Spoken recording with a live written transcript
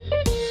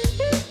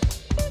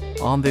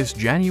On this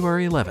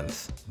January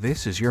 11th,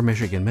 this is your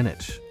Michigan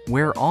Minute,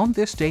 where on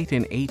this date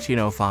in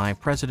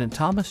 1805, President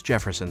Thomas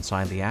Jefferson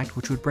signed the act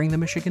which would bring the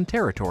Michigan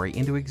Territory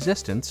into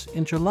existence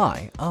in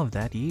July of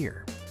that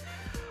year.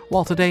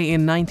 While today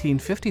in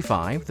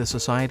 1955, the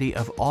Society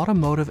of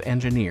Automotive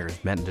Engineers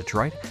met in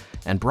Detroit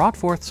and brought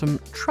forth some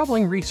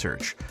troubling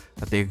research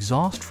that the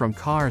exhaust from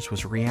cars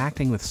was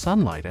reacting with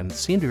sunlight and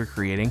seemed to be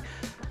creating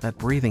that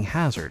breathing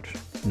hazard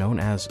known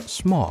as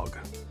smog.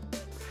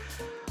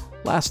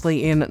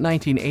 Lastly, in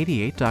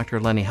 1988, Dr.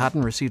 Lenny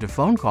Hutton received a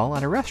phone call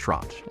at a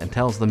restaurant and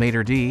tells the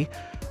maitre d',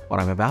 "What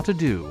I'm about to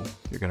do,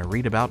 you're going to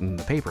read about in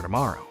the paper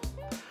tomorrow."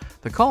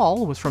 The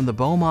call was from the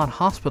Beaumont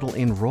Hospital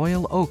in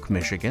Royal Oak,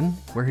 Michigan,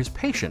 where his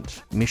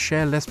patient,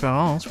 Michelle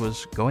L'Espérance,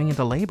 was going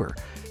into labor,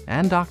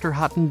 and Dr.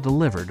 Hutton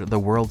delivered the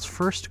world's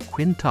first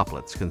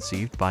quintuplets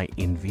conceived by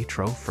in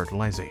vitro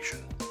fertilization.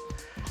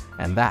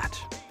 And that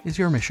is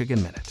your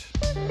Michigan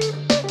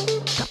Minute.